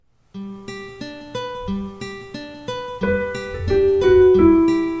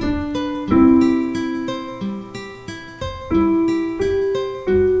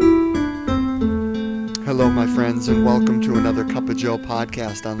and welcome to another Cup of Joe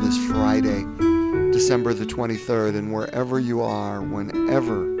podcast on this Friday, December the 23rd. And wherever you are,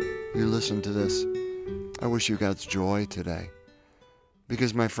 whenever you listen to this, I wish you God's joy today.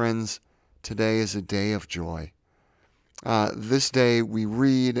 Because, my friends, today is a day of joy. This day we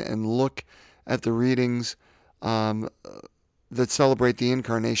read and look at the readings that celebrate the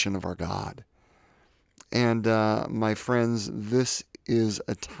incarnation of our God. And my friends, this is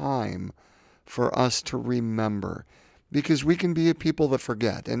a time for us to remember, because we can be a people that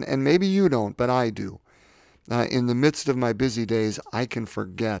forget. And maybe you don't, but I do. In the midst of my busy days, I can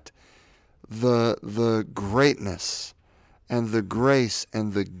forget the greatness and the grace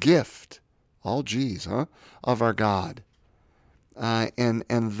and the gift, all G's, of our God. And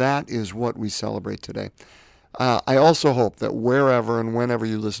that is what we celebrate today. I also hope that wherever and whenever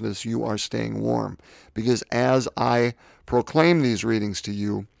you listen to this, you are staying warm, because as I proclaim these readings to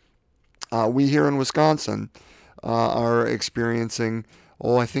you, we here in Wisconsin are experiencing,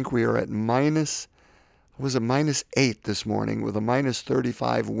 I think we are at minus 8 this morning with a minus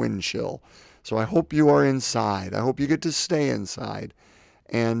 35 wind chill. So I hope you are inside. I hope you get to stay inside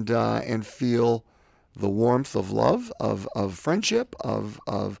and feel the warmth of love, of friendship,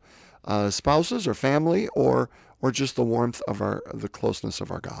 of spouses or family, or just the warmth of the closeness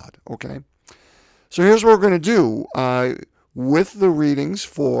of our God. Okay? So here's what we're going to do with the readings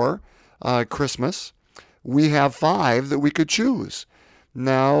for Christmas. We have 5 that we could choose.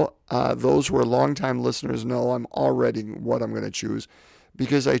 Now, those who are longtime listeners know I'm already what I'm going to choose,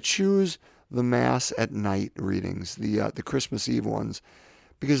 because I choose the Mass at night readings, the Christmas Eve ones,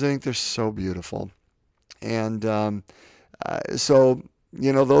 because I think they're so beautiful. And so,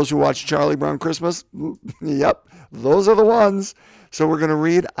 those who watch Charlie Brown Christmas, yep, those are the ones. So we're going to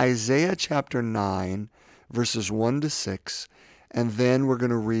read Isaiah chapter 9, verses 1 to 6, and then we're going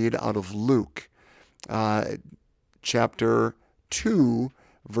to read out of Luke chapter 2,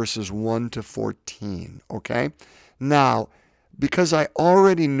 verses 1 to 14, okay? Now, because I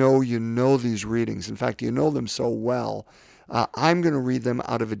already know you know these readings, in fact, you know them so well, I'm going to read them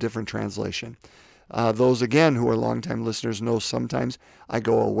out of a different translation. Those, again, who are longtime listeners know sometimes I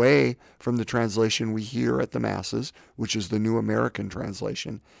go away from the translation we hear at the Masses, which is the New American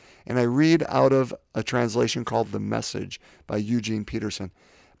Translation, and I read out of a translation called The Message by Eugene Peterson.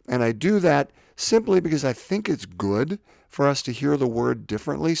 And I do that simply because I think it's good for us to hear the word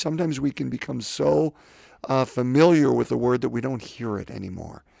differently. Sometimes we can become so familiar with the word that we don't hear it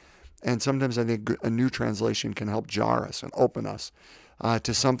anymore. And sometimes I think a new translation can help jar us and open us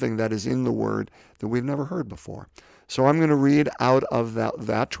to something that is in the word that we've never heard before. So I'm going to read out of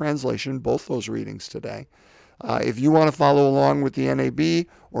that translation, both those readings today. If you want to follow along with the NAB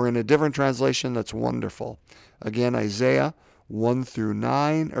or in a different translation, that's wonderful. Again, Isaiah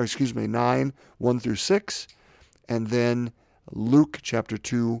 9, 1 through 6, and then Luke chapter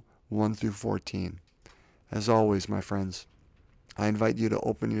 2, 1 through 14. As always, my friends, I invite you to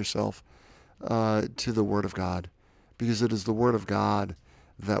open yourself to the Word of God, because it is the Word of God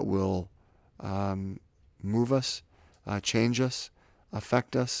that will move us, change us,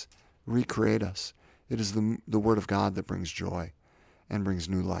 affect us, recreate us. It is the Word of God that brings joy and brings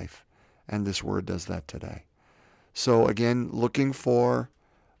new life, and this Word does that today. So again, looking for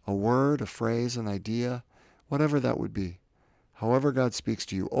a word, a phrase, an idea, whatever that would be. However God speaks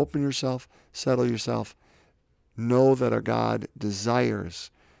to you, open yourself, settle yourself. Know that our God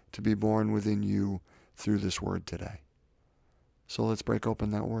desires to be born within you through this word today. So let's break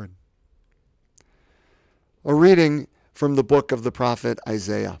open that word. A reading from the book of the prophet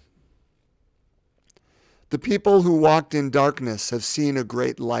Isaiah. The people who walked in darkness have seen a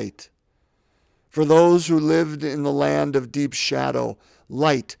great light. For those who lived in the land of deep shadow,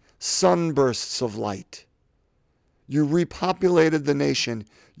 light, sunbursts of light. You repopulated the nation.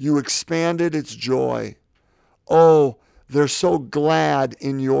 You expanded its joy. Oh, they're so glad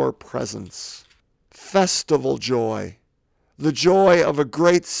in your presence. Festival joy, the joy of a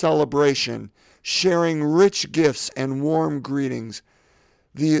great celebration, sharing rich gifts and warm greetings.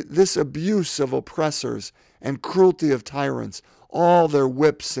 This abuse of oppressors and cruelty of tyrants, all their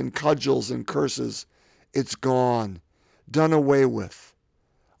whips and cudgels and curses, it's gone, done away with.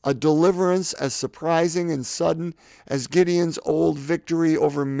 A deliverance as surprising and sudden as Gideon's old victory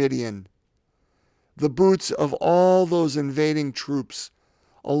over Midian. The boots of all those invading troops,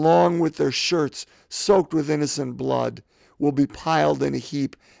 along with their shirts soaked with innocent blood, will be piled in a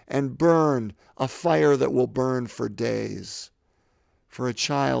heap and burned, a fire that will burn for days. For a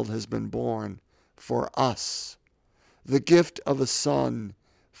child has been born for us, the gift of a son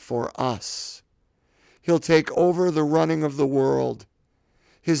for us. He'll take over the running of the world.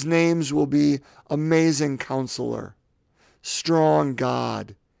 His names will be Amazing Counselor, Strong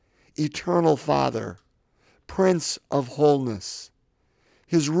God, Eternal Father, Prince of Wholeness.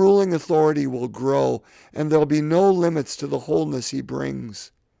 His ruling authority will grow, and there'll be no limits to the wholeness he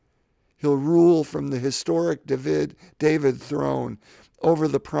brings. He'll rule from the historic David throne over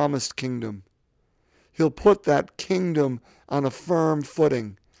the promised kingdom. He'll put that kingdom on a firm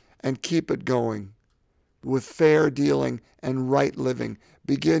footing and keep it going with fair dealing and right living,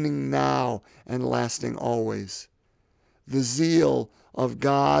 beginning now and lasting always. The zeal of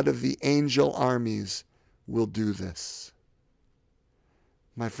God of the angel armies will do this.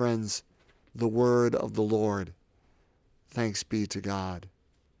 My friends, the word of the Lord. Thanks be to God.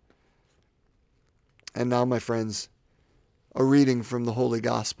 And now, my friends, a reading from the Holy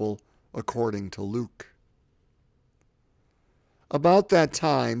Gospel according to Luke. About that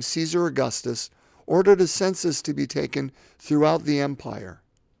time, Caesar Augustus ordered a census to be taken throughout the empire.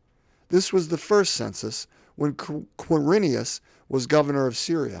 This was the first census when Quirinius was governor of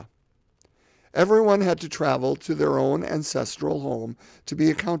Syria. Everyone had to travel to their own ancestral home to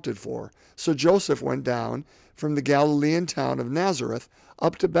be accounted for, so Joseph went down from the Galilean town of Nazareth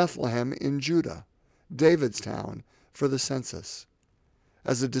up to Bethlehem in Judah, David's town, for the census.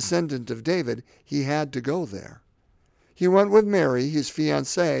 As a descendant of David, he had to go there. He went with Mary, his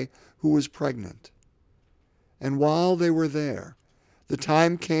fiancée, who was pregnant. And while they were there, the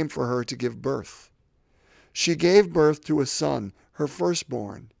time came for her to give birth. She gave birth to a son, her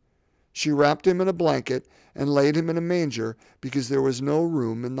firstborn. She wrapped him in a blanket and laid him in a manger because there was no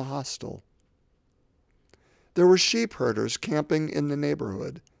room in the hostel. There were sheep herders camping in the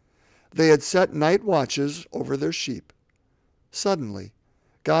neighborhood. They had set night watches over their sheep. Suddenly,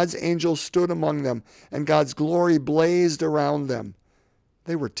 God's angel stood among them, and God's glory blazed around them.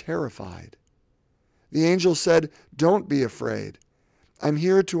 They were terrified. The angel said, "Don't be afraid. I'm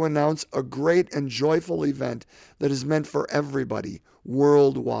here to announce a great and joyful event that is meant for everybody,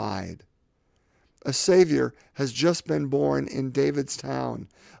 worldwide. A Savior has just been born in David's town,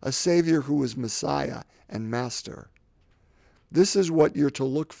 a Savior who is Messiah and Master. This is what you're to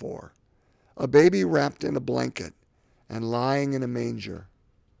look for: a baby wrapped in a blanket and lying in a manger."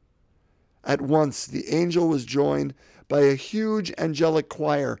 At once the angel was joined by a huge angelic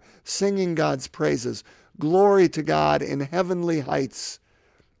choir singing God's praises. Glory to God in heavenly heights,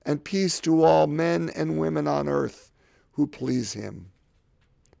 and peace to all men and women on earth who please him.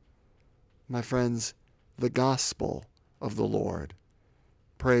 My friends, the gospel of the Lord.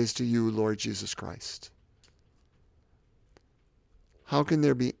 Praise to you, Lord Jesus Christ. How can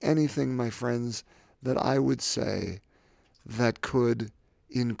there be anything, my friends, that I would say that could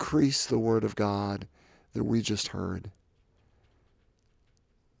increase the word of God that we just heard?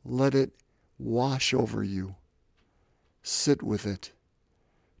 Let it wash over you. Sit with it.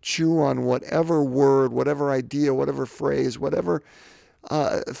 Chew on whatever word, whatever idea, whatever phrase, whatever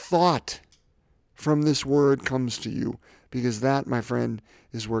thought from this word comes to you, because that, my friend,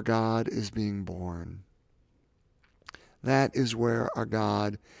 is where God is being born. That is where our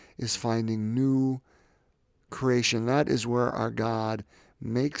God is finding new creation. That is where our God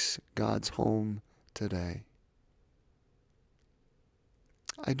makes God's home today.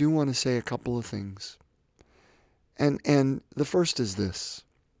 I do want to say a couple of things. And the first is this.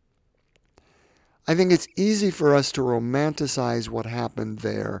 I think it's easy for us to romanticize what happened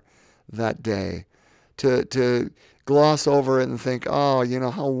there that day, to gloss over it and think, oh,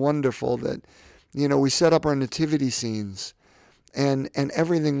 how wonderful that, we set up our nativity scenes and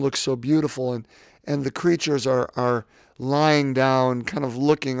everything looks so beautiful, and the creatures are lying down, kind of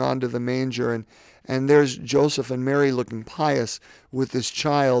looking onto the manger, and there's Joseph and Mary looking pious with this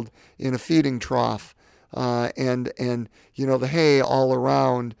child in a feeding trough, and the hay all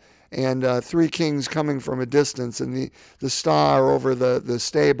around, and three kings coming from a distance, and the star over the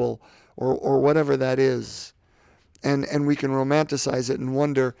stable, or whatever that is. And we can romanticize it and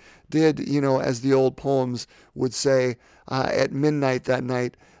wonder, did, as the old poems would say, at midnight that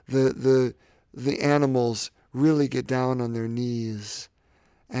night, the animals really get down on their knees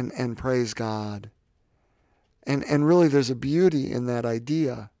and praise God. And really there's a beauty in that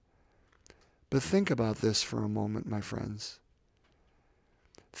idea. But think about this for a moment, my friends.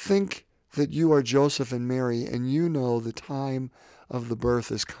 Think that you are Joseph and Mary, and you know the time of the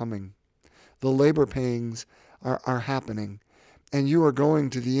birth is coming. The labor pains are happening, and you are going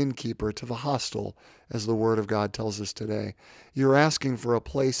to the innkeeper, to the hostel, as the Word of God tells us today. You're asking for a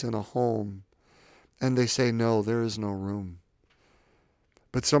place in a home, and they say, no, there is no room.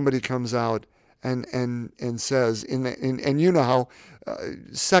 But somebody comes out and says, and you know how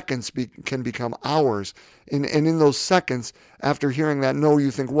seconds can become hours. And in those seconds, after hearing that no,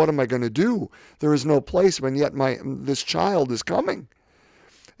 you think, what am I going to do? There is no place, and yet this child is coming.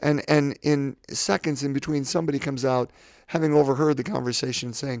 And in seconds in between, somebody comes out, having overheard the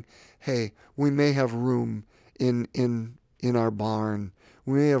conversation, saying, hey, we may have room in our barn.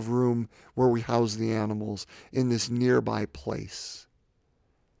 We may have room where we house the animals in this nearby place.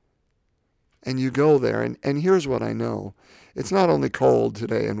 And you go there, and here's what I know. It's not only cold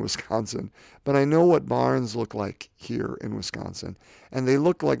today in Wisconsin, but I know what barns look like here in Wisconsin. And they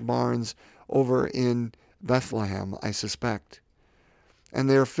look like barns over in Bethlehem, I suspect. And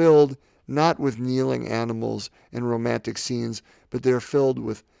they're filled not with kneeling animals and romantic scenes, but they're filled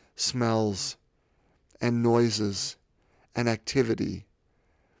with smells and noises and activity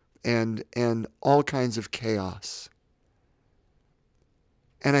and all kinds of chaos.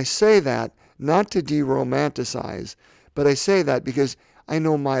 And I say that not to de-romanticize, but I say that because I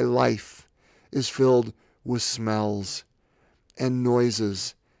know my life is filled with smells and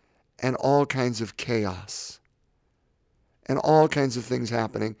noises and all kinds of chaos and all kinds of things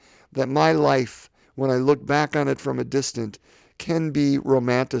happening, that my life, when I look back on it from a distance, can be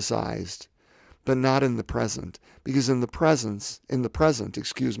romanticized, but not in the present. Because in the present,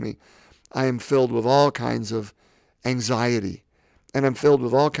 I am filled with all kinds of anxiety, and I'm filled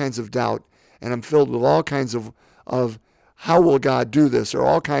with all kinds of doubt, and I'm filled with all kinds of how will God do this, or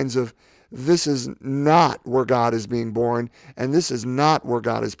all kinds of this is not where God is being born, and this is not where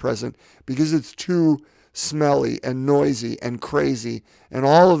God is present, because it's too smelly and noisy and crazy and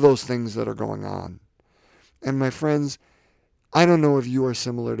all of those things that are going on. And my friends, I don't know if you are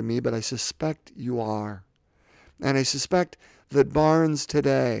similar to me, but I suspect you are. And I suspect that barns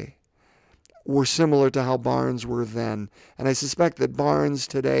today were similar to how barns were then. And I suspect that barns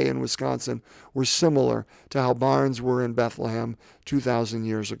today in Wisconsin were similar to how barns were in Bethlehem 2,000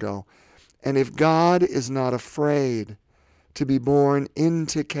 years ago. And if God is not afraid to be born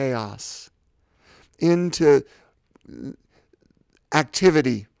into chaos, into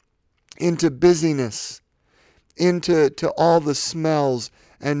activity, into busyness, into all the smells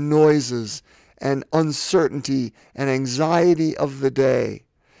and noises and uncertainty and anxiety of the day,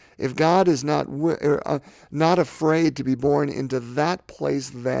 if God is not afraid to be born into that place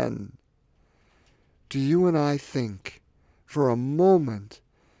then, do you and I think for a moment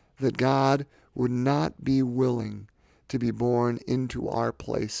that God would not be willing to be born into our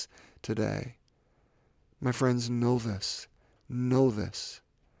place today? My friends, know this. Know this.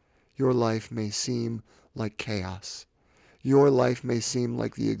 Your life may seem like chaos. Your life may seem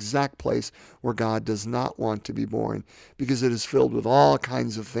like the exact place where God does not want to be born, because it is filled with all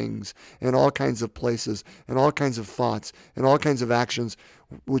kinds of things and all kinds of places and all kinds of thoughts and all kinds of actions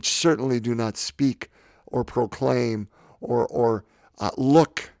which certainly do not speak or proclaim or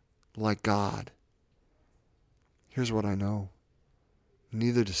look like God. Here's what I know.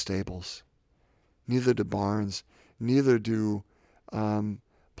 Neither do stables. Neither do barns. Neither do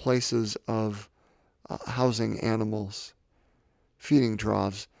places of housing animals. Feeding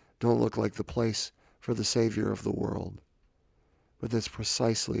troughs don't look like the place for the Savior of the world. But that's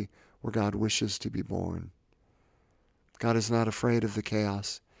precisely where God wishes to be born. God is not afraid of the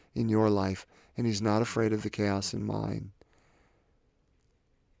chaos in your life, and He's not afraid of the chaos in mine.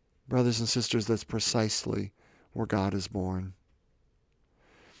 Brothers and sisters, that's precisely where God is born.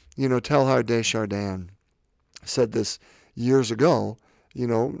 You know, Teilhard de Chardin said this years ago,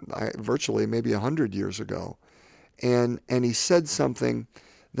 virtually maybe 100 years ago. And he said something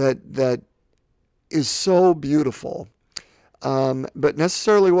that is so beautiful, but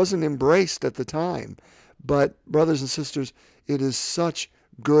necessarily wasn't embraced at the time. But brothers and sisters, it is such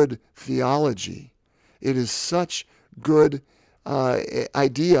good theology. It is such good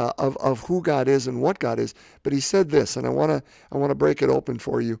idea of who God is and what God is. But he said this, and I want to break it open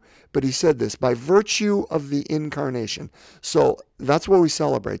for you. But he said this: by virtue of the incarnation. So that's what we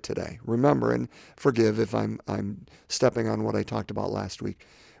celebrate today. Remember, and forgive if I'm stepping on what I talked about last week.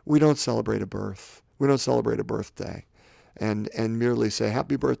 We don't celebrate a birth. We don't celebrate a birthday, and merely say,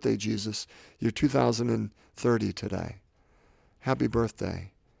 "Happy birthday, Jesus! You're 2030 today. Happy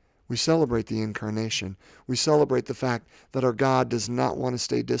birthday." We celebrate the incarnation. We celebrate the fact that our God does not want to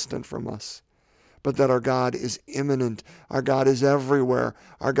stay distant from us, but that our God is immanent. Our God is everywhere.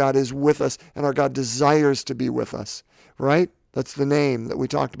 Our God is with us, and our God desires to be with us, right? That's the name that we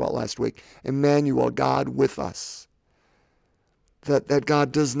talked about last week. Emmanuel, God with us. That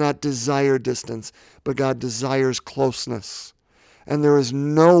God does not desire distance, but God desires closeness. And there is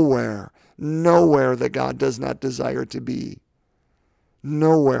nowhere that God does not desire to be.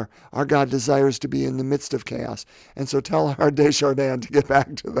 Nowhere. Our God desires to be in the midst of chaos. And so tell our Desjardins to get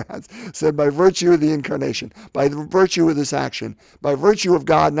back to that. Said, by virtue of the incarnation, by virtue of this action, by virtue of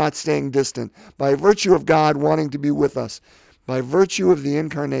God not staying distant, by virtue of God wanting to be with us, by virtue of the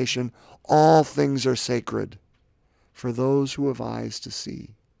incarnation, all things are sacred for those who have eyes to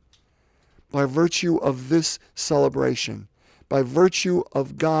see. By virtue of this celebration, by virtue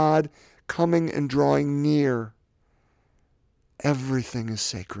of God coming and drawing near, everything is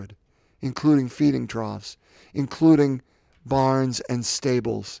sacred, including feeding troughs, including barns and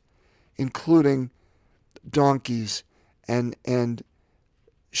stables, including donkeys and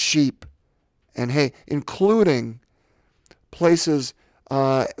sheep and hay, including places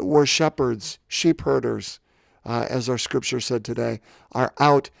where shepherds, sheep herders, as our scripture said today, are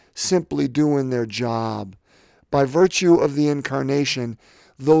out simply doing their job. By virtue of the incarnation,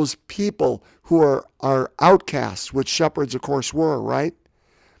 those people who are outcasts, which shepherds, of course, were, right?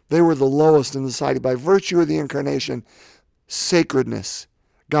 They were the lowest in the society. By virtue of the incarnation, sacredness,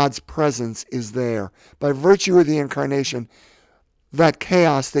 God's presence is there. By virtue of the incarnation, that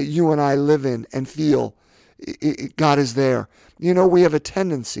chaos that you and I live in and feel, God is there. You know, we have a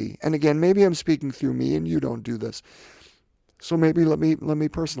tendency, and again, maybe I'm speaking through me and you don't do this, so maybe let me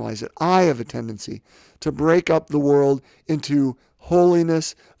personalize it. I have a tendency to break up the world into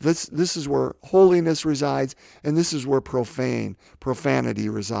holiness. This is where holiness resides, and this is where profanity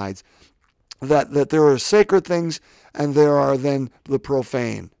resides. That there are sacred things, and there are then the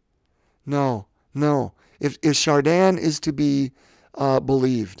profane. No. If Chardin is to be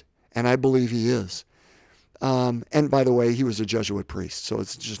believed, and I believe he is, and by the way, he was a Jesuit priest, so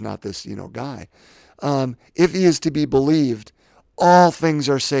it's just not this guy. If he is to be believed, all things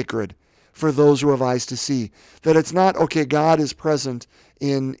are sacred for those who have eyes to see. That it's not, okay, God is present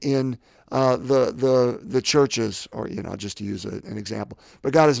in the churches, or just to use an example,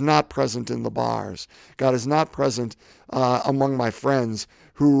 but God is not present in the bars. God is not present among my friends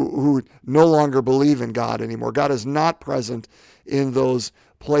who no longer believe in God anymore. God is not present in those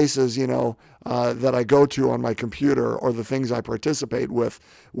places, that I go to on my computer, or the things I participate with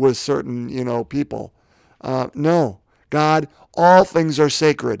certain, people. No, God, all things are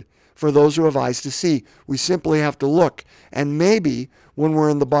sacred for those who have eyes to see. We simply have to look. And maybe when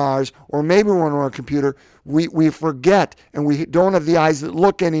we're in the bars, or maybe when we're on a computer, we forget and we don't have the eyes that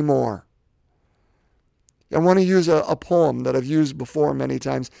look anymore. I want to use a poem that I've used before many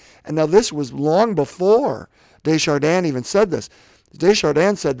times. And now this was long before Desjardins even said this.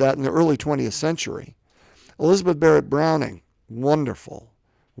 Desjardins said that in the early 20th century. Elizabeth Barrett Browning, wonderful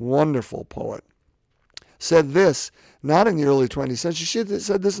poet, said this, not in the early 20th century. She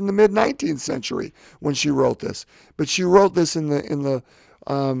said this in the mid-19th century when she wrote this. But she wrote this in the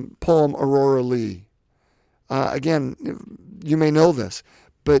poem Aurora Leigh. Again, you may know this,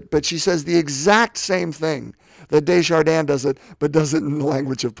 but she says the exact same thing that Desjardins does it, but does it in the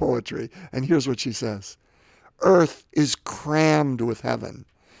language of poetry. And here's what she says. Earth is crammed with heaven,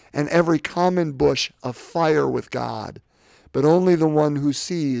 and every common bush afire with God. But only the one who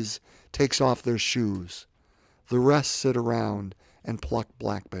sees takes off their shoes. The rest sit around and pluck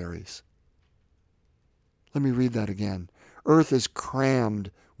blackberries. Let me read that again. Earth is crammed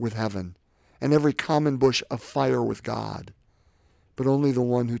with heaven, and every common bush afire with God. But only the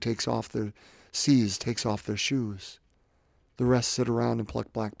one who takes off their shoes. The rest sit around and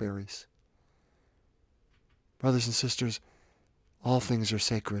pluck blackberries. Brothers and sisters, all things are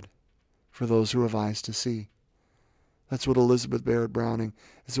sacred for those who have eyes to see. That's what Elizabeth Barrett Browning,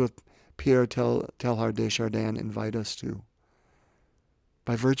 is what Pierre Teilhard de Chardin invite us to.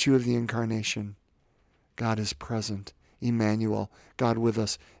 By virtue of the incarnation, God is present, Emmanuel, God with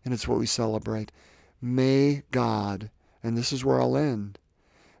us, and it's what we celebrate. May God, and this is where I'll end,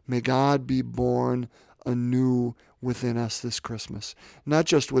 may God be born anew within us this Christmas. Not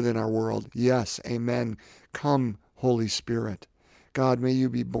just within our world. Yes, amen. Come, Holy Spirit. God, may you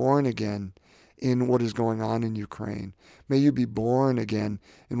be born again in what is going on in Ukraine. May you be born again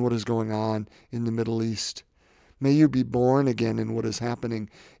in what is going on in the Middle East. May you be born again in what is happening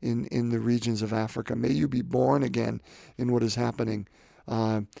in the regions of Africa. May you be born again in what is happening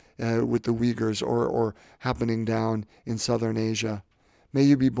with the Uyghurs or happening down in southern Asia. May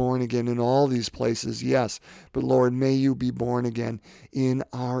you be born again in all these places, yes. But Lord, may you be born again in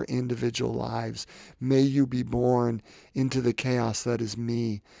our individual lives. May you be born into the chaos that is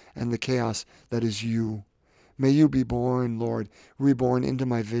me and the chaos that is you. May you be born, Lord, reborn into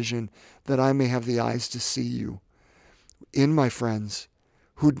my vision, that I may have the eyes to see you in my friends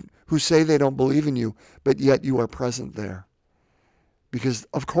who say they don't believe in you, but yet you are present there. Because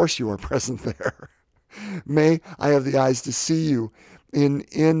of course you are present there. May I have the eyes to see you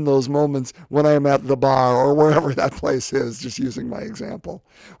in those moments when I am at the bar or wherever that place is, just using my example,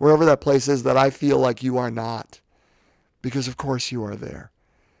 wherever that place is that I feel like you are not, because of course you are there,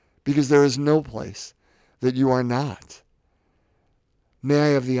 because there is no place that you are not. May I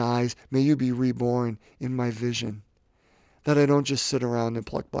have the eyes, may you be reborn in my vision, that I don't just sit around and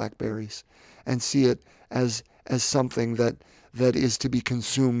pluck blackberries and see it as something that is to be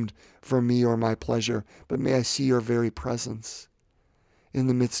consumed for me or my pleasure, but may I see your very presence in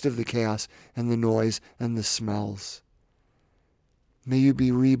the midst of the chaos and the noise and the smells. May you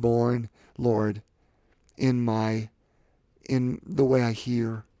be reborn, Lord, in the way I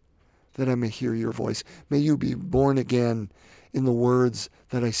hear, that I may hear your voice. May you be born again in the words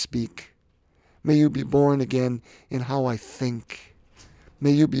that I speak. May you be born again in how I think.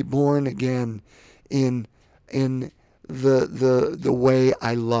 May you be born again in the way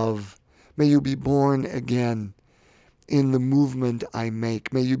I love. May you be born again in the movement I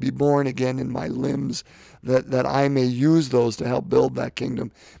make. May you be born again in my limbs, that I may use those to help build that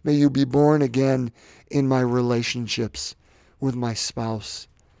kingdom. May you be born again in my relationships with my spouse,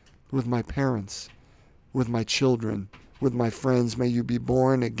 with my parents, with my children, with my friends. May you be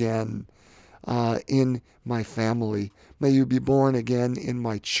born again in my family. May you be born again in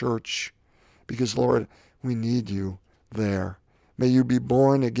my church, because, Lord, we need you there. May you be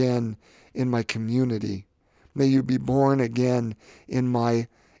born again in my community. May you be born again in my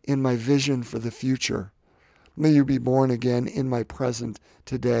vision for the future. May you be born again in my present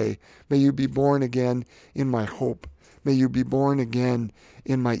today. May you be born again in my hope. May you be born again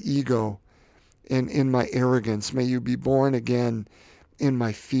in my ego and in my arrogance. May you be born again in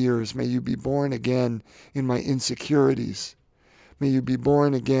my fears. May you be born again in my insecurities. May you be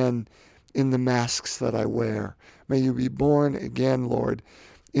born again in the masks that I wear. May you be born again, Lord,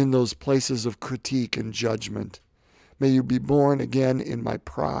 in those places of critique and judgment. May you be born again in my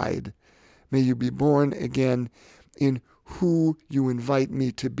pride. May you be born again in who you invite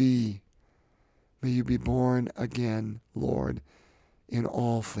me to be. May you be born again, Lord, in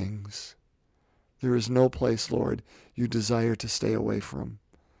all things. There is no place, Lord, you desire to stay away from.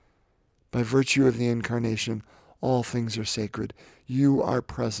 By virtue of the incarnation, all things are sacred. You are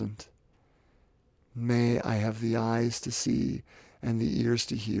present. May I have the eyes to see and the ears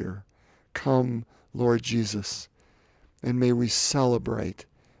to hear. Come, Lord Jesus, and may we celebrate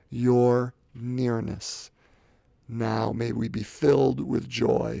your nearness. Now may we be filled with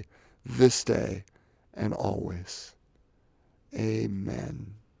joy this day and always.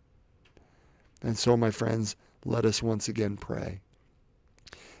 Amen. And so, my friends, let us once again pray.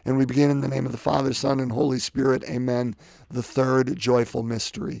 And we begin in the name of the Father, Son, and Holy Spirit. Amen. The third joyful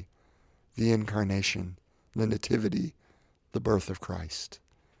mystery, the Incarnation, the Nativity, the birth of Christ.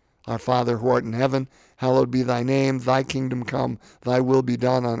 Our Father, who art in heaven, hallowed be thy name. Thy kingdom come, thy will be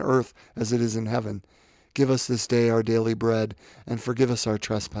done on earth as it is in heaven. Give us this day our daily bread, and forgive us our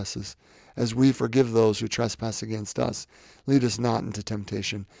trespasses, as we forgive those who trespass against us. Lead us not into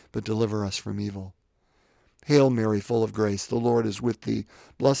temptation, but deliver us from evil. Hail Mary, full of grace, the Lord is with thee.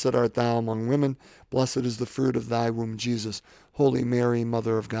 Blessed art thou among women. Blessed is the fruit of thy womb, Jesus. Holy Mary,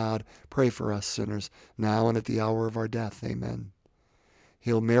 Mother of God, pray for us sinners, now and at the hour of our death. Amen.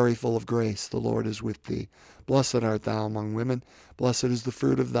 Hail Mary, full of grace, the Lord is with thee. Blessed art thou among women. Blessed is the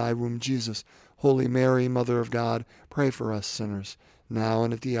fruit of thy womb, Jesus. Holy Mary, Mother of God, pray for us sinners, now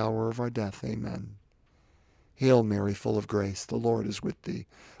and at the hour of our death. Amen. Hail Mary, full of grace, the Lord is with thee.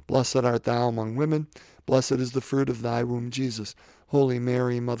 Blessed art thou among women. Blessed is the fruit of thy womb, Jesus. Holy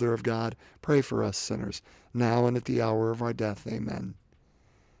Mary, Mother of God, pray for us sinners, now and at the hour of our death. Amen.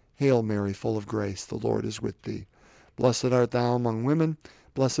 Hail Mary, full of grace, the Lord is with thee. Blessed art thou among women.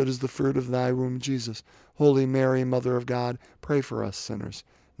 Blessed is the fruit of thy womb, Jesus. Holy Mary, Mother of God, pray for us sinners,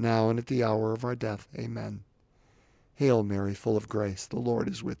 now and at the hour of our death. Amen. Hail Mary, full of grace, the Lord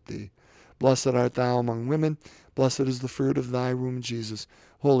is with thee. Blessed art thou among women. Blessed is the fruit of thy womb, Jesus.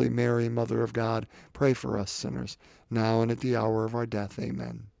 Holy Mary, Mother of God, pray for us sinners, now and at the hour of our death.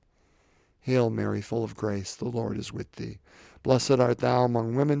 Amen. Hail Mary, full of grace, the Lord is with thee. Blessed art thou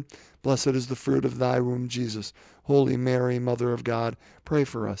among women. Blessed is the fruit of thy womb, Jesus. Holy Mary, Mother of God, pray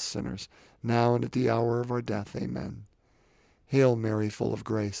for us sinners, now and at the hour of our death. Amen. Hail Mary, full of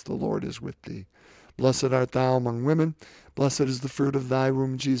grace, the Lord is with thee. Blessed art thou among women. Blessed is the fruit of thy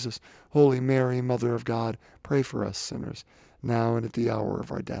womb, Jesus. Holy Mary, Mother of God, pray for us sinners, now and at the hour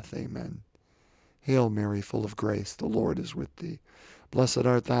of our death. Amen. Hail Mary, full of grace, the Lord is with thee. Blessed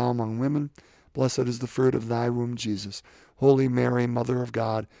art thou among women. Blessed is the fruit of thy womb, Jesus. Holy Mary, Mother of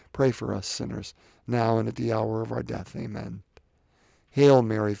God, pray for us sinners, now and at the hour of our death. Amen. Hail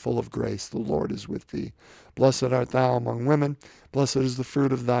Mary, full of grace, the Lord is with thee. Blessed art thou among women. Blessed is the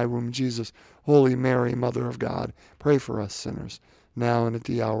fruit of thy womb, Jesus. Holy Mary, Mother of God, pray for us sinners, now and at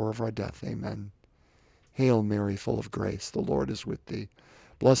the hour of our death. Amen. Hail Mary, full of grace, the Lord is with thee.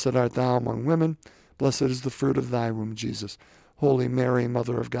 Blessed art thou among women. Blessed is the fruit of thy womb, Jesus. Holy Mary,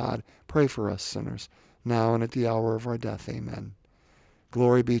 Mother of God, pray for us sinners, now and at the hour of our death. Amen.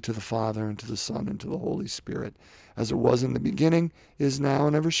 Glory be to the Father, and to the Son, and to the Holy Spirit, as it was in the beginning, is now,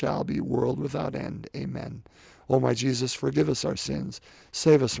 and ever shall be, world without end. Amen. O my Jesus, forgive us our sins.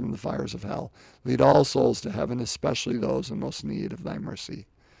 Save us from the fires of hell. Lead all souls to heaven, especially those in most need of thy mercy.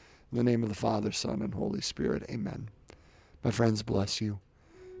 In the name of the Father, Son, and Holy Spirit. Amen. My friends, bless you.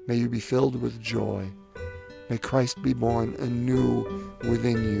 May you be filled with joy. May Christ be born anew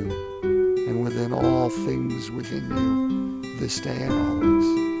within you and within all things within you, this day and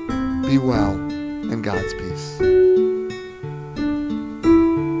always. Be well, and God's peace.